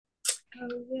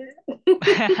Oh yeah.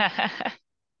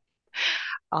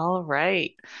 All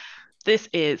right. This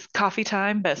is Coffee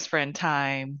Time, Best Friend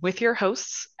Time with your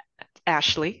hosts,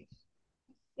 Ashley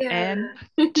Yeah.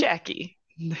 and Jackie.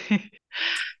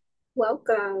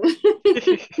 Welcome.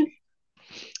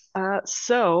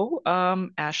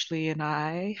 Ashley and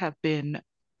I have been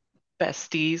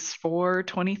besties for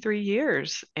 23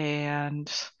 years, and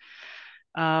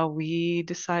we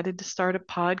decided to start a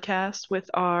podcast with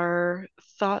our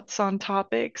thoughts on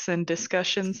topics and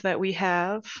discussions that we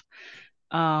have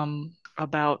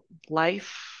about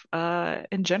life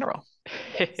in general.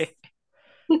 Yes.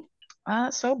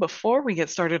 So before we get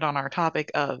started on our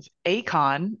topic of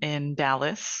A-kon in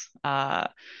Dallas,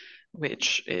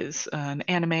 which is an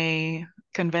anime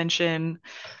convention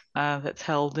that's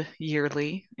held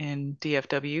yearly in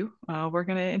DFW, we're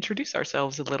going to introduce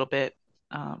ourselves a little bit.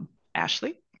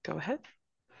 Ashley, go ahead.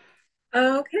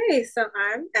 Okay, so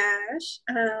I'm Ash.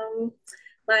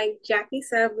 Like Jackie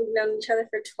said, we've known each other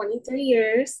for 23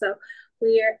 years, so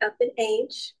we are up in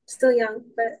age, still young,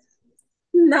 but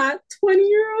not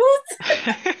 20-year-olds.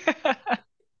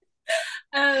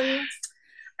 Um,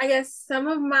 I guess some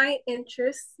of my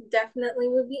interests definitely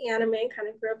would be anime. Kind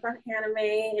of grew up on anime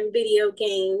and video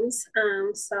games.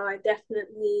 So I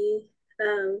definitely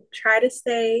try to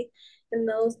stay in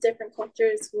those different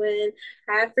cultures when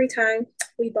I have free time.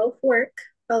 We both work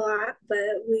a lot, but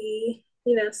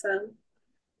some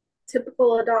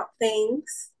typical adult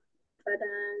things. But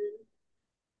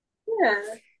yeah,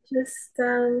 just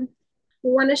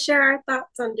we want to share our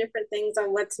thoughts on different things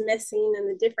on what's missing in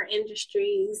the different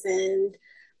industries and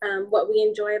what we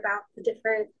enjoy about the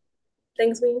different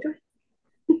things we enjoy.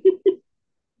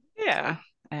 Yeah,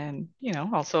 and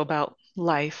also about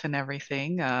life and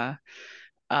everything.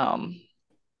 Um,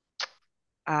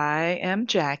 I am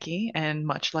Jackie, and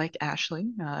much like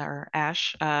Ashley or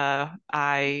Ash,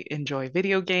 I enjoy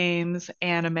video games,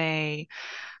 anime,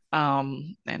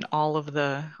 and all of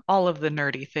the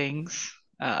nerdy things.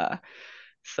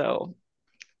 So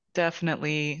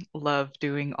definitely love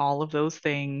doing all of those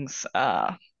things.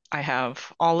 I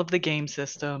have all of the game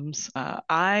systems.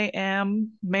 I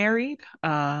am married,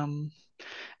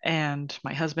 and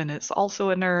my husband is also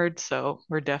a nerd, so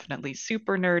we're definitely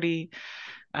super nerdy.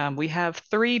 We have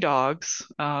three dogs,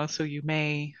 so you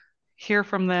may hear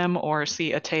from them or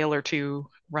see a tail or two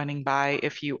running by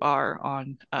if you are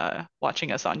on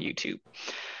watching us on YouTube.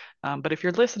 But if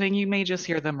you're listening, you may just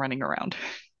hear them running around.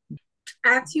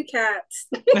 I have two cats.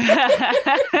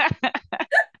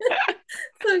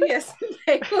 So yes,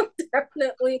 they will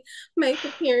definitely make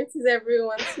appearances every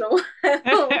once in a while.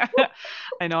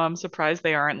 I know I'm surprised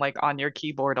they aren't like on your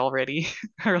keyboard already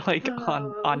or like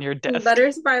on your desk.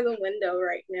 Butter's by the window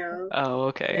right now Oh,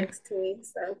 okay. next to me,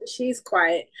 so she's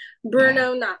quiet.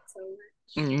 Bruno, not so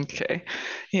much. Okay.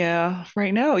 Yeah,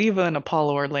 right now Eva and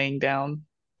Apollo are laying down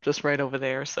just right over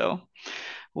there, so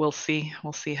we'll see.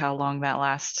 We'll see how long that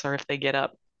lasts or if they get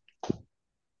up.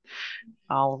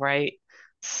 All right.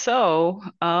 So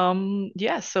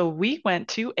we went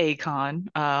to A-kon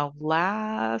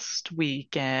last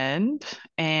weekend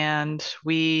and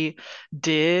we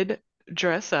did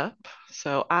dress up.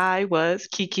 So I was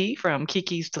Kiki from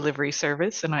Kiki's Delivery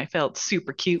Service and I felt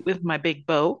super cute with my big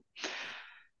bow.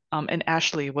 And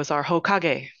Ashley was our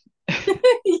Hokage.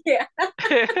 Yeah.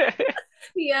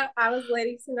 Yeah, I was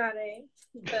Lady Tsunade,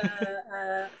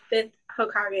 the fifth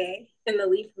Hokage in the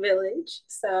Leaf Village.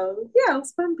 So yeah, it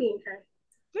was fun being her.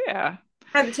 Yeah.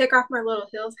 I had to take off my little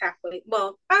heels halfway.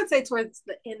 Well, I would say towards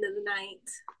the end of the night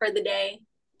or the day.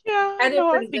 Yeah, I did no,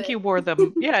 I pretty think good. you wore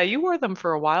them. Yeah, you wore them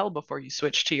for a while before you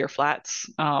switched to your flats.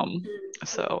 Mhm.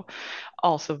 So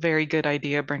also very good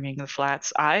idea bringing the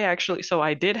flats. I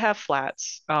did have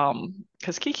flats,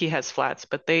 because Kiki has flats,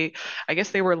 but I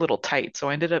guess they were a little tight, so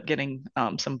I ended up getting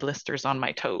some blisters on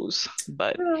my toes.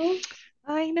 But Oh,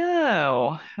 I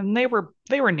know, and they were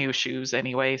new shoes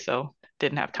anyway, so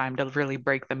didn't have time to really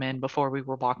break them in before we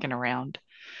were walking around.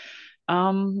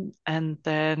 And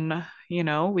then,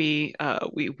 we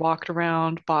walked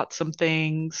around, bought some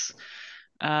things,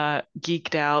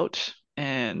 geeked out,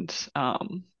 and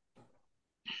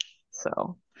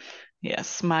so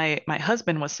yes, my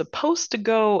husband was supposed to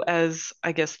go as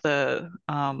I guess the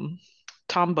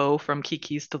Tombo from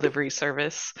Kiki's Delivery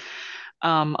Service.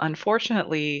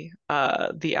 Unfortunately,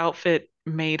 the outfit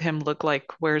made him look like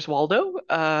Where's Waldo?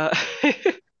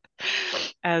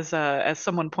 As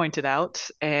someone pointed out,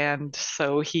 and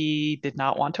so he did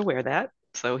not want to wear that.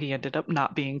 So he ended up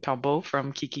not being Tombo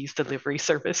from Kiki's Delivery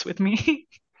Service with me.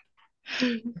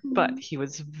 But mhm. he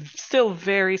was still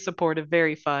very supportive,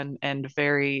 very fun, and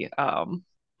very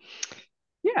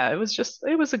yeah, it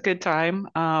was a good time.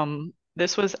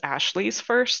 this was Ashley's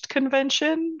first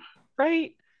convention,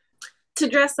 right? To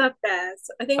dress up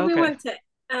as. I think we Okay. went to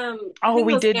I Oh, think it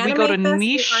we was did. We go to Anime Fest in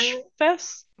Niche Iron.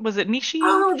 Fest. Was it Niche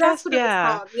Oh, that's Fest? what it was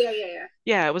Yeah. called. Yeah, yeah, yeah.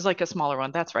 Yeah, it was like a smaller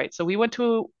one. That's right. So we went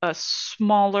to a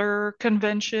smaller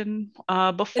convention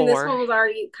And this before. one was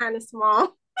already kind of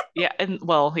small. Yeah, and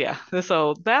well, yeah.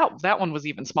 So that one was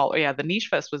even smaller. Yeah, the Niche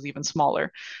Fest was even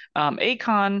smaller.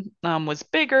 A-kon was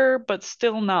bigger, but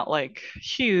still not like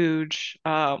huge.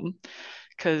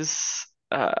 Because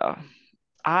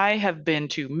I have been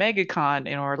to MegaCon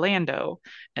in Orlando,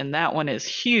 and that one is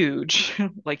huge.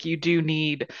 Like you do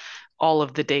need all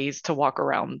of the days to walk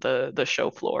around the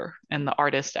show floor and the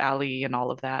artist alley and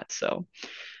all of that. So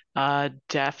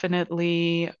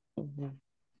definitely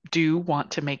do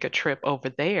want to make a trip over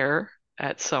there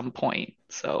at some point.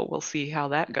 So we'll see how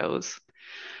that goes.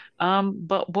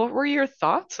 But what were your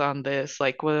thoughts on this?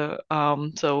 Like,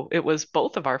 so it was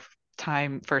both of our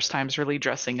first times really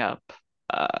dressing up.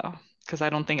 Because I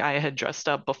don't think I had dressed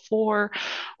up before,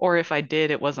 or if I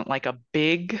did, it wasn't like a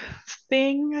big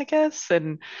thing, I guess.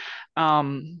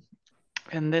 Um,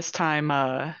 and this time,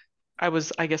 I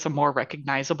was, I guess, a more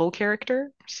recognizable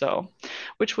character, so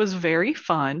which was very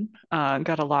fun.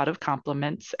 Got a lot of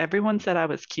compliments. Everyone said I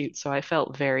was cute, so I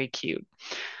felt very cute.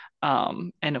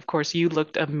 And of course, you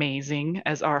looked amazing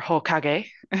as our Hokage.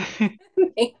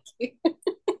 Thank you.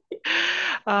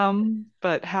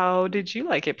 But how did you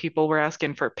like it? People were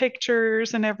asking for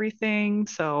pictures and everything.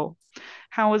 So,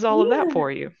 how was all of that Yeah.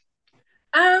 for you?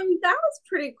 That was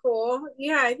pretty cool.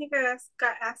 Yeah, I think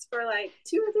got asked for like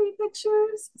 2 or 3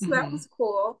 pictures, so that Hmm. was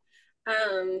cool.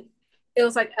 Um, it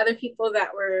was like other people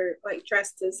that were like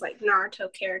dressed as like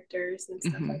Naruto characters and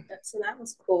stuff like Hmm. that, so that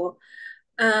was cool.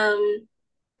 Um,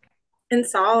 and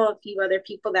saw a few other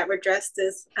people that were dressed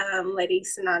as Lady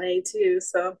Tsunade too,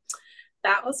 so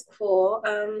that was cool.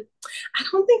 I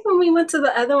don't think when we went to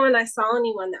the other one, I saw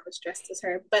anyone that was dressed as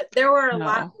her, but there were a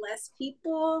lot No. less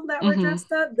people that were Hmm.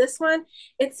 dressed up. This one,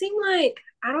 it seemed like,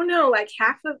 I don't know, like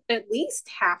at least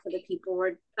half of the people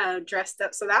were dressed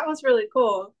up. So that was really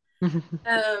cool.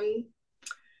 Um,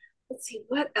 let's see,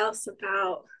 what else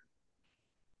about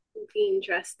being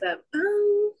dressed up?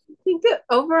 I think it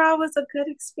overall was a good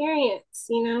experience,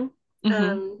 you know?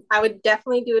 Hmm. I would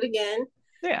definitely do it again.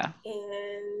 Yeah.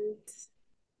 And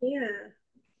yeah,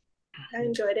 I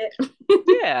enjoyed it.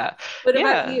 Yeah. What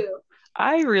about Yeah. you?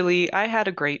 I had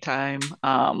a great time.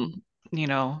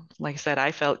 Like I said,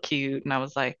 I felt cute and I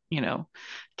was like,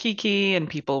 Kiki and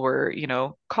people were,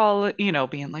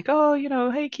 being like,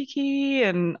 oh, hey Kiki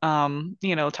and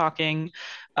talking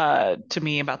to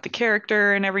me about the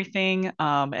character and everything.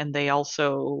 And they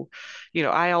also,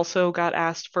 I also got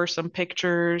asked for some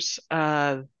pictures.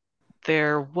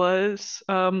 There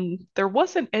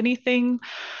wasn't anything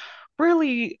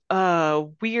really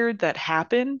weird that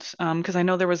happened because I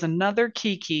know there was another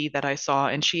Kiki that I saw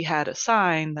and she had a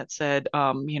sign that said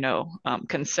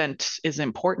consent is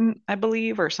important, I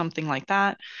believe, or something like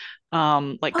that.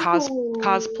 Like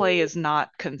cosplay Oh, is not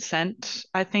consent,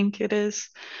 I think it is.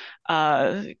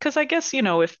 Because I guess,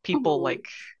 if people mhm. like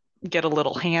get a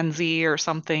little handsy or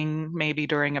something, maybe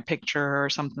during a picture or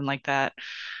something like that.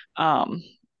 Um,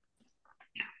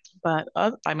 but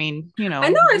I mean, I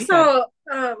know I we had. saw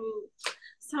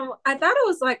some. I thought it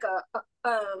was like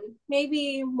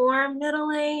maybe more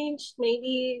middle aged,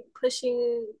 maybe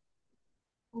pushing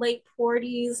late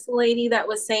 40s lady that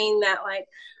was saying that like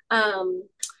um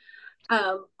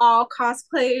all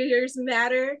cosplayers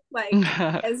matter, like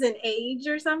as an age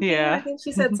or something. I Yeah. think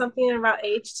she said something about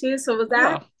age too. So was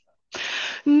that? Oh.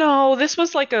 No, this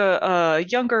was like a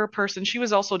younger person. She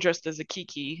was also dressed as a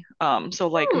Kiki. So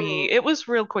like Hmm. it was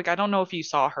real quick. I don't know if you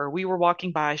saw her. We were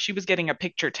walking by. She was getting a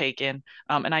picture taken.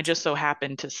 And I just so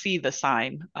happened to see the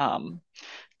sign.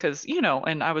 Because,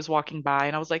 and I was walking by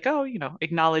and I was like, oh,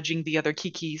 acknowledging the other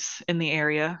Kikis in the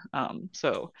area.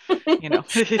 You know,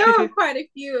 There were quite a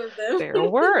few of them.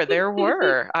 there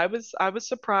were. I was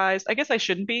surprised. I guess I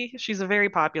shouldn't be. She's a very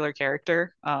popular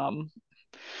character.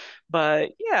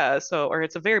 But yeah, or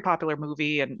it's a very popular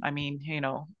movie, and I mean,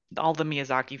 all the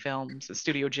Miyazaki films, the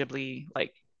Studio Ghibli,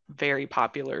 like very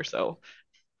popular, so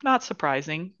not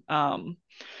surprising. And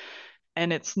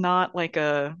it's not like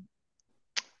and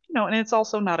it's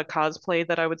also not a cosplay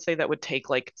that I would say that would take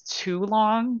like too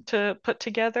long to put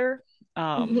together.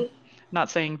 Um, Not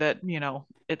saying that,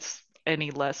 it's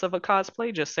any less of a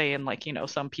cosplay, just saying like,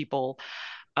 some people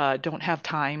don't have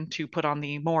time to put on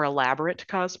the more elaborate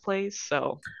cosplays,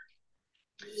 so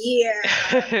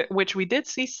Yeah. which we did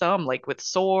see some like with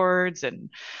swords and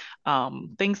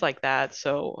things like that.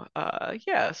 So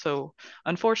yeah, so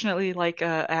unfortunately, like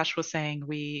Ash was saying,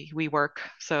 we work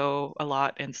so a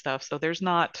lot and stuff, so there's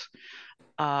not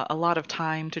a lot of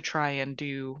time to try and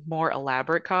do more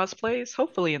elaborate cosplays.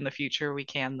 Hopefully in the future we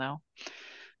can though.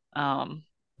 Um,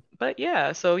 but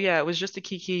yeah, so yeah, it was just a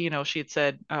Kiki, she had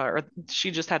said, or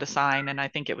she just had a sign, and I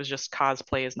think it was just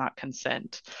cosplay is not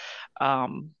consent.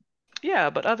 Um, yeah,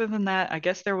 but other than that, I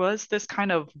guess there was this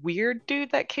kind of weird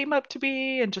dude that came up to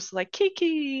me and just like, Kiki,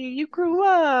 you grew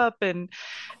up, and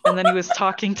then he was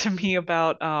talking to me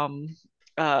about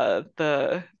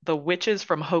the witches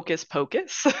from Hocus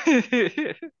Pocus.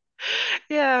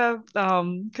 Yeah,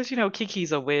 because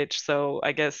Kiki's a witch, so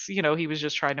I guess he was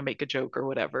just trying to make a joke or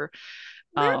whatever.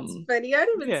 That's Um, funny. I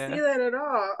didn't even see yeah. that at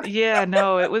all. Yeah,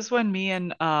 no, it was when me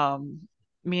and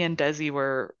Desi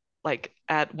were like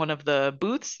at one of the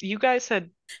booths. You guys had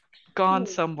gone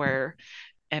Hmm. somewhere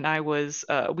and I was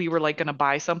we were like gonna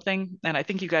buy something and I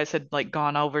think you guys had like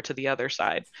gone over to the other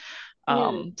side.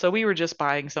 Hmm. So we were just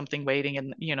buying something waiting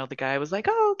and the guy was like,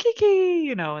 "Oh,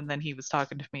 Kiki," and then he was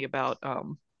talking to me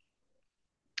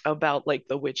about like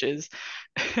the witches.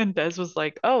 And Des was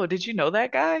like, "Oh, did you know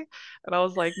that guy?" And I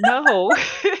was like, "No."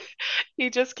 He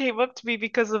just came up to me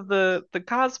because of the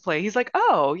cosplay. He's like,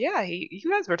 "Oh, yeah, you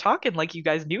guys were talking like you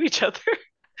guys knew each other."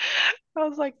 I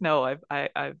was like, "No,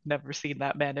 I've never seen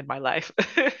that man in my life."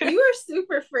 You are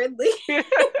super friendly.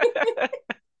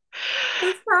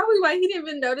 That's probably why he didn't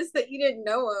even notice that you didn't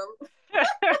know him.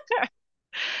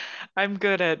 I'm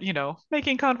good at,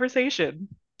 making conversation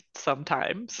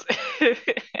sometimes.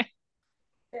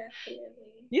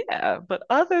 Definitely. Yeah, but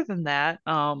other than that,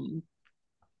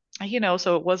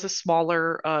 so it was a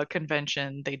smaller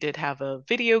convention. They did have a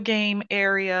video game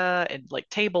area and like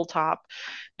tabletop,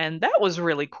 and that was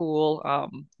really cool.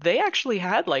 They actually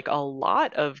had like a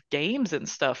lot of games and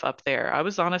stuff up there. I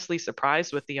was honestly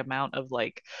surprised with the amount of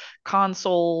like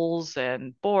consoles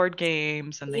and board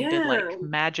games, and they did Yeah. like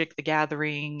Magic the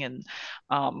Gathering, and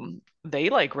they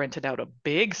like rented out a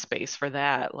big space for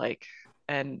that. Like,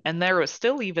 and there was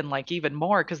still even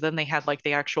more because then they had like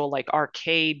the actual like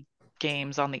arcade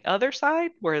games on the other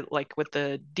side where like with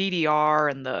the DDR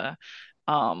and the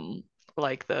um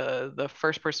like the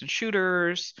first person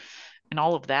shooters and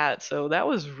all of that. So that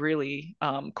was really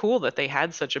cool that they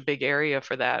had such a big area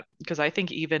for that because I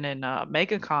think even in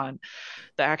MegaCon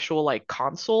the actual like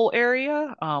console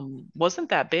area wasn't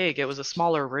that big. It was a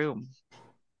smaller room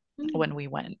when Hmm. we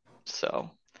went.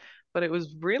 So but it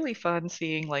was really fun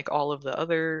seeing like all of the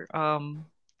other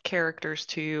characters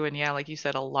too. And yeah, like you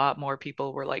said, a lot more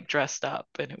people were like dressed up,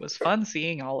 and it was fun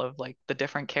seeing all of like the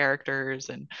different characters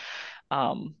and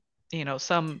um,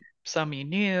 some you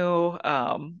knew.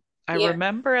 I Yeah.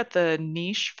 remember at the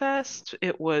Niche Fest,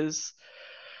 it was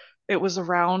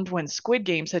around when Squid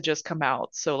Games had just come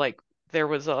out. So like there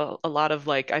was a lot of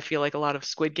like I feel like a lot of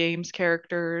Squid Games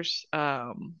characters.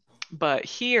 But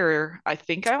here I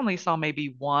think I only saw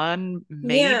maybe one,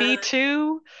 Yeah. maybe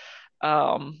two.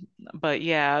 But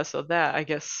yeah, so that I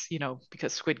guess,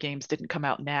 because Squid Games didn't come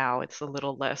out now, it's a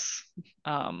little less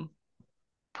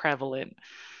prevalent.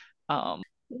 Um,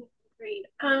 Great.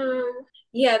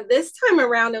 Yeah, this time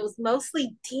around it was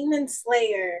mostly Demon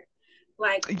Slayer,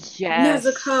 like yes.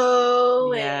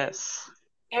 Nezuko and Yes.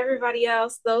 everybody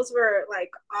else. Those were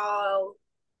like all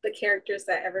the characters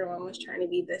that everyone was trying to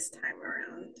be this time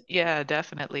around. Yeah,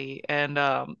 definitely. And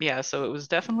yeah, so it was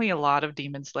definitely a lot of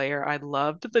Demon Slayer. I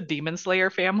loved the Demon Slayer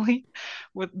family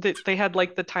they had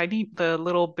like the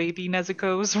little baby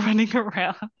Nezuko's running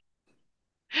around.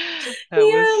 That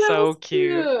was Yeah, that so was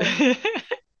cute. cute.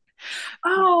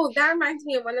 Oh, that reminds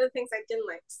me of one of the things I didn't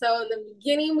like. So in the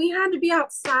beginning, we had to be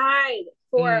outside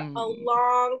for a Mm,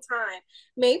 long time,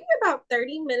 maybe about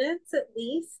 30 minutes at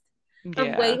least of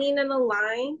yeah. waiting in a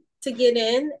line to get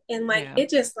in. And like Yeah. it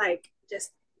just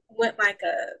went like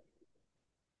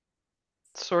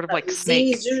Sort of like a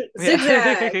Snake.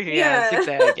 zigzag. Yeah, Yeah.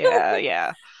 zigzag. Yeah,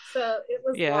 yeah. So it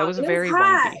was Yeah, it long was and it was very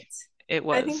hot. windy. It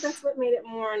I think was. that's what made it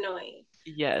more annoying.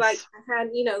 Like Yes. I had,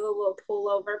 the little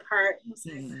pullover part. I was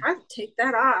like, Mm. I have to take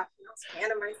that off. And I was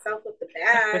scanning myself with the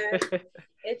bag.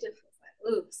 It just was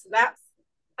like, ooh. So that's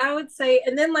I would say,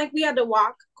 and then like we had to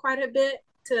walk quite a bit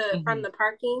to from Hmm. the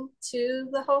parking to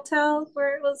the hotel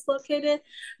where it was located.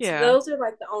 So Yeah. those are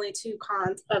like the only two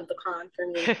cons of the con for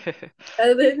me.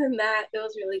 Other than that, it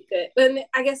was really good. But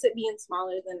I guess it being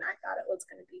smaller than I thought it was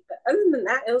going to be. But other than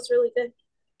that, it was really good.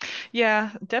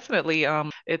 Yeah, definitely.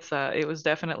 It was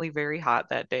definitely very hot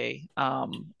that day.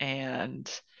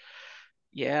 And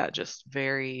yeah, just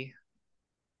very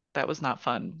that was not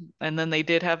fun. And then they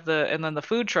did have and then the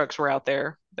food trucks were out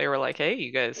there. they were like, "Hey,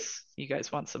 you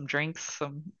guys want some drinks?"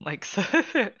 Some like so,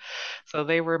 so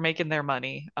they were making their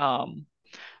money.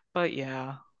 But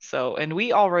yeah. So, and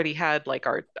we already had like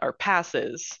our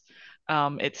passes.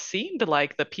 It seemed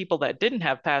like the people that didn't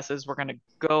have passes were going to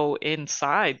go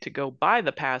inside to go buy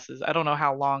the passes. I don't know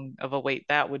how long of a wait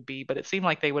that would be, but it seemed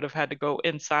like they would have had to go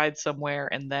inside somewhere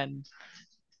and then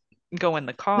go in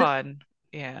the con.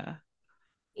 Yeah.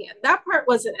 Yeah, that part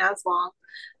wasn't as long.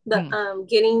 The Mm.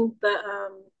 getting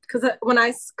the because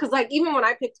because like even when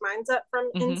I picked mines up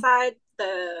from Hmm. inside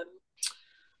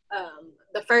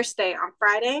the first day on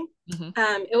Friday, Hmm.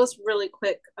 it was really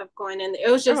quick of going in. It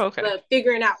was Oh, just okay. the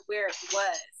figuring out where it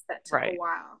was that took a Right.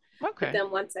 while. But Okay.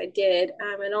 then once I did,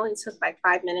 it only took like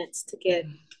 5 minutes to get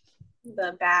Mhm.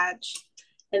 the badge,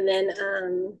 and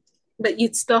then but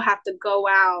you'd still have to go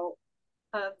out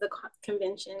of the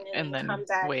convention and And then then come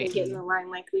back wait and get in the and line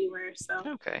like we were. So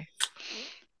okay.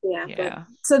 yeah, but Yeah.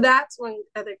 so that's one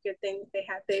other good thing they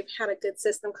had. They've had a good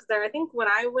system because there, I think when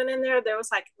I went in there, there was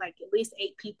like at least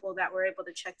 8 people that were able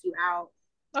to check you out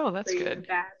Oh, for that's your good.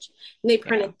 badge, and they Yeah.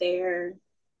 printed there.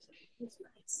 It's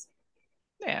nice.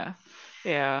 Yeah.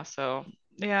 Yeah. So,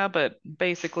 yeah, but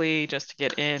basically just to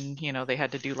get in, they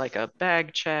had to do like a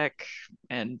bag check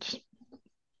and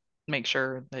make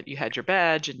sure that you had your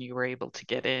badge and you were able to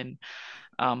get in.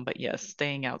 But yes,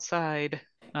 staying outside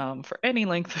for any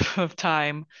length of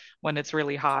time when it's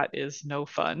really hot is no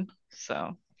fun.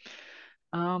 So,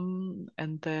 and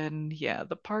then yeah,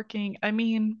 the parking. I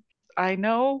mean, I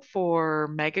know for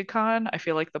MegaCon, I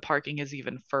feel like the parking is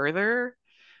even further.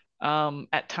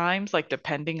 At times, like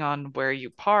depending on where you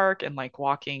park and like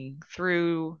walking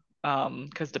through,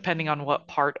 because depending on what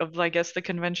part of, I guess, the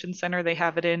convention center they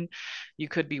have it in, you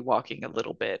could be walking a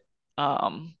little bit.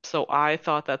 So I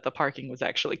thought that the parking was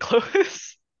actually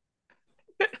close.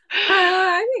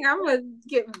 I think I'm gonna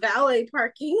get valet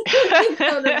parking when we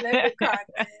go to MegaCon.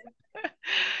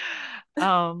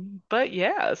 Then. But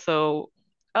yeah, so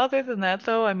other than that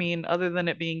though, I mean, other than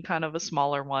it being kind of a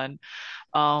smaller one,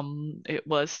 it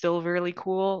was still really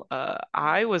cool.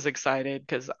 I was excited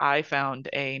because I found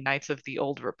a Knights of the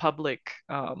Old Republic,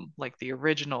 like the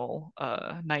original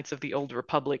Knights of the Old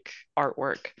Republic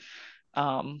artwork,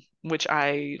 which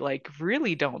I like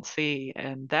really don't see.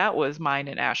 And that was mine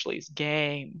and Ashley's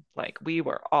game. Like we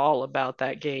were all about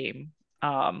that game.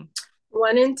 Um,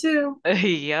 1 and 2.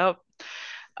 yep.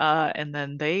 And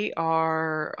then they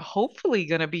are hopefully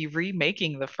going to be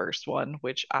remaking the first one,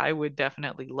 which I would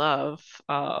definitely love.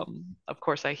 Of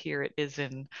course, I hear it is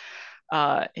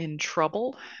in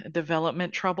trouble,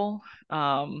 development trouble.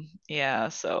 Yeah,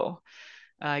 so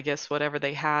I guess whatever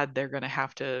they had, they're going to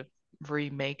have to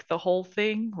remake the whole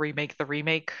thing, remake the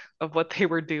remake of what they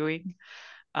were doing,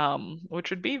 which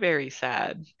would be very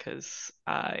sad because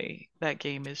I that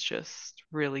game is just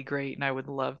really great, and I would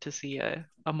love to see a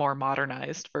more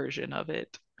modernized version of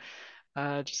it.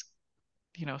 Just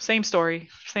same story,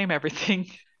 same everything.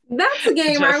 That's a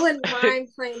game I Just wouldn't mind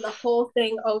playing the whole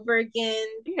thing over again.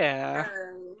 yeah.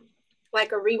 Um,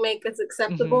 like a remake is Hmm.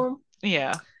 acceptable.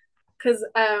 Yeah. Because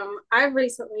I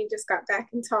recently just got back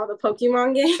into all the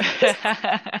Pokemon games,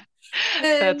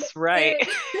 and That's right.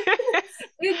 it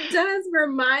it does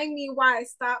remind me why I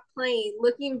stopped playing.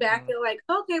 Looking back Mhm. at like,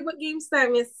 okay, what games did I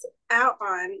miss out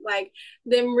on? Like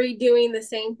them redoing the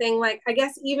same thing. Like I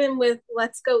guess even with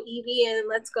Let's Go Eevee and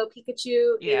Let's Go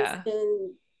Pikachu is Yeah.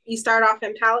 in. You start off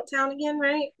in Pallet Town again,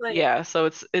 right? Like Yeah, so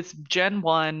it's Gen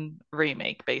 1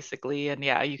 remake basically, and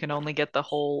yeah, you can only get the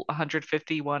whole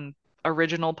 151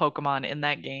 original Pokemon in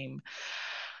that game.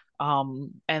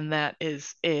 And that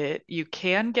is it. You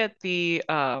can get the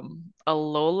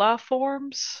Alola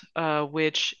forms,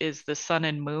 which is the Sun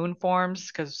and Moon forms,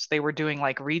 because they were doing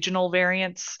like regional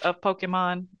variants of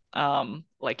Pokemon.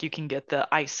 Like you can get the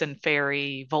Ice and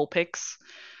Fairy Vulpix,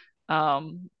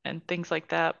 and things like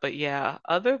that. But yeah,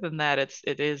 other than that,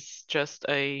 it is just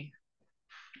a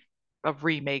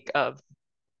remake of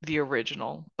the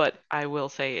original. But I will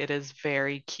say it is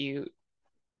very cute,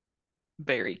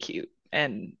 very cute.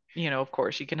 And, of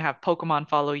course, you can have Pokemon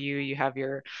follow you. You have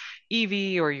your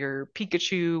Eevee or your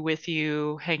Pikachu with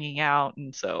you hanging out.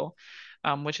 And so,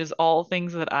 which is all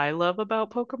things that I love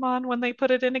about Pokemon when they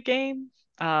put it in a game.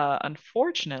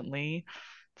 Unfortunately,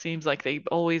 it seems like they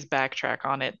always backtrack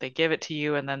on it. They give it to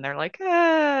you and then they're like,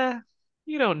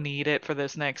 you don't need it for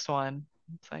this next one.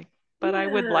 It's like, but I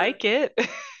would yeah. like it.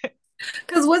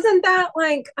 Because wasn't that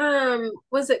like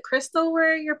was it Crystal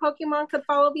where your Pokemon could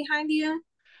follow behind you?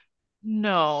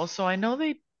 No, so I know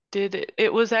they did it.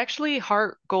 It was actually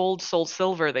Heart Gold, Soul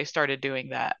Silver they started doing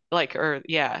that. Like, or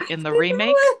yeah, I in the played that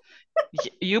remake. one.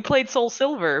 You played Soul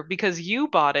Silver because you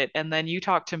bought it and then you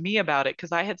talked to me about it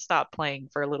because I had stopped playing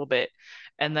for a little bit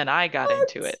and then I got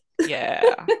into it.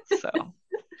 Yeah. So,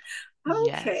 Okay.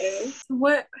 yes. So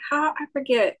what? How I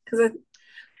forget because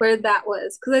where that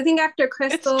was because I think after It's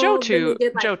Crystal, then they Johto,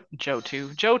 did like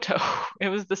Johto. It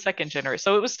was the second generation.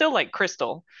 So it was still like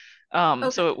Crystal. okay.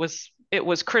 So it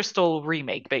was Crystal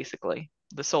remake basically,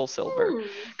 the Soul Silver. Hmm.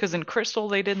 Because in Crystal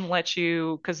they didn't let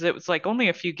you because it was like only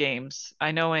a few games.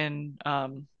 I know in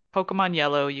Pokemon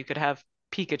Yellow you could have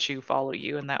Pikachu follow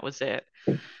you and that was it.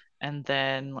 And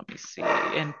then let me see.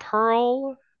 In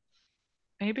Pearl,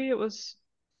 maybe it was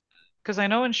because I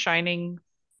know in Shining,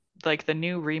 like the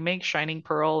new remake, Shining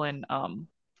Pearl and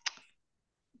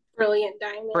Brilliant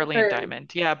Diamond Brilliant or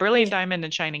Diamond. Yeah, Brilliant yeah. Diamond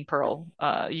and Shining Pearl.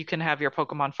 You can have your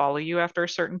Pokemon follow you after a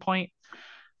certain point,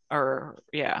 or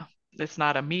yeah, it's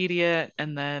not immediate.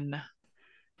 And then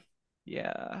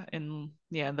then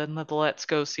the Let's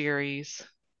Go series.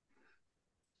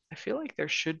 I feel like there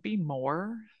should be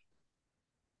more,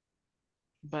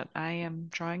 but I am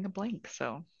drawing a blank.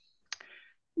 So,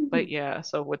 but Mhm. yeah,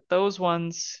 so with those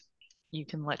ones, you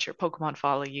can let your Pokemon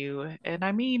follow you. And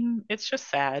I mean, it's just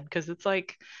sad because it's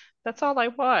like that's all I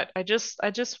want. I just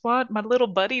want my little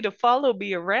buddy to follow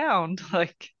me around.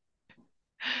 Like,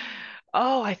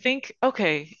 oh, I think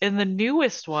okay, in the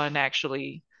newest one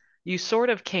actually, you sort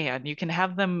of can. You can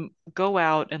have them go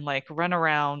out and like run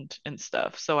around and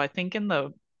stuff. So I think in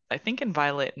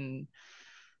Violet and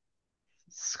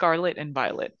Scarlet and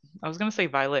Violet. I was gonna say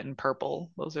Violet and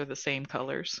Purple. Those are the same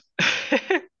colors.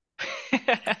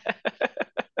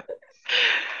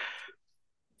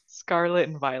 Scarlet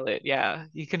and Violet, yeah.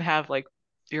 You can have like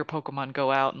your Pokemon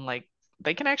go out and like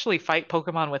they can actually fight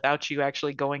Pokemon without you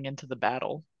actually going into the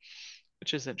battle,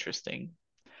 which is interesting.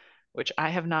 Which I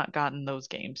have not gotten those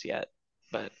games yet,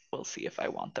 but we'll see if I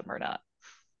want them or not.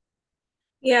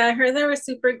 Yeah, I heard they were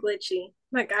super glitchy.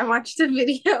 Like I watched a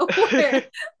video where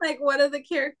like one of the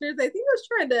characters, I think was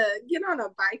trying to get on a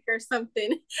bike or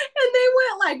something, and they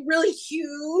went like really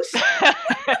huge.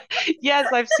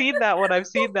 Yes, I've seen that one. I've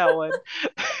seen that one.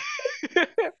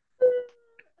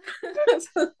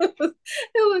 It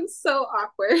looks so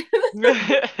awkward.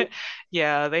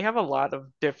 Yeah, they have a lot of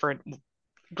different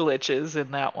glitches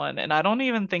in that one, and I don't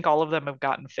even think all of them have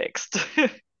gotten fixed.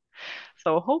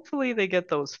 So hopefully they get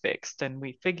those fixed and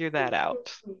we figure that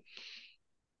out.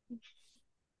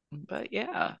 But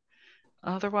yeah,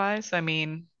 otherwise, I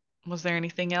mean, was there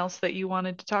anything else that you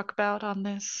wanted to talk about on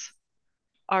this,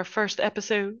 our first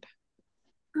episode?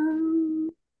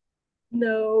 Um,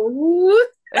 no,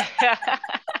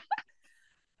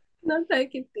 not that I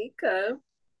can think of.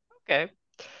 Okay.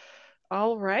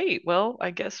 All right. Well, I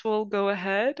guess we'll go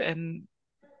ahead and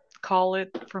call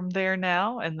it from there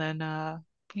now and then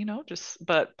just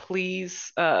but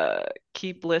please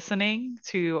keep listening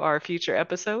to our future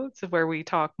episodes where we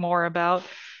talk more about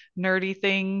nerdy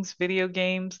things, video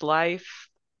games, life,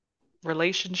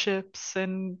 relationships,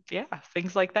 and yeah,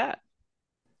 things like that.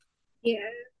 Yeah.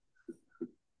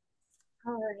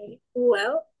 All right.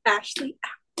 Well, Ashley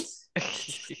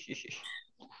out.